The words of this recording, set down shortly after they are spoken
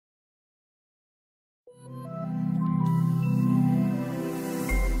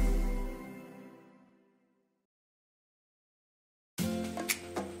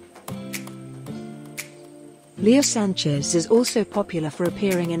Leah Sanchez is also popular for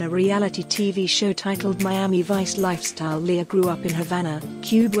appearing in a reality TV show titled Miami Vice Lifestyle. Leah grew up in Havana,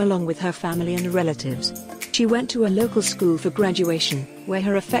 Cuba along with her family and relatives. She went to a local school for graduation, where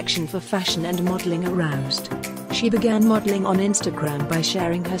her affection for fashion and modeling aroused. She began modeling on Instagram by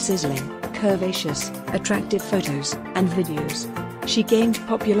sharing her sizzling, curvaceous, attractive photos and videos. She gained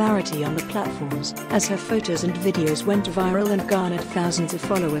popularity on the platforms as her photos and videos went viral and garnered thousands of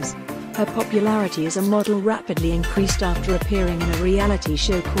followers. Her popularity as a model rapidly increased after appearing in a reality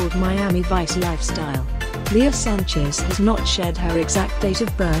show called Miami Vice Lifestyle. Leah Sanchez has not shared her exact date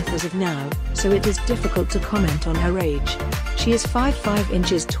of birth as of now, so it is difficult to comment on her age. She is 5'5"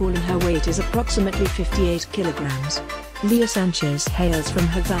 inches tall and her weight is approximately 58 kilograms. Leah Sanchez hails from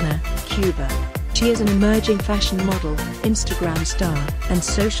Havana, Cuba. She is an emerging fashion model, Instagram star, and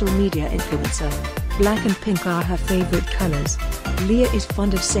social media influencer. Black and pink are her favorite colors. Leah is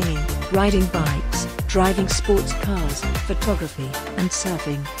fond of singing, riding bikes, driving sports cars, photography, and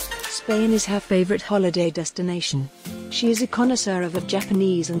surfing. Spain is her favorite holiday destination. She is a connoisseur of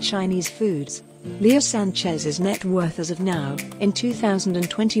Japanese and Chinese foods. Leah Sanchez's net worth as of now, in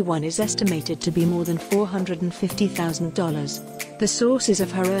 2021, is estimated to be more than $450,000. The sources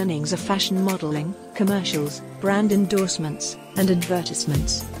of her earnings are fashion modeling, commercials, brand endorsements, and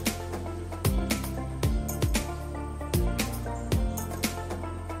advertisements.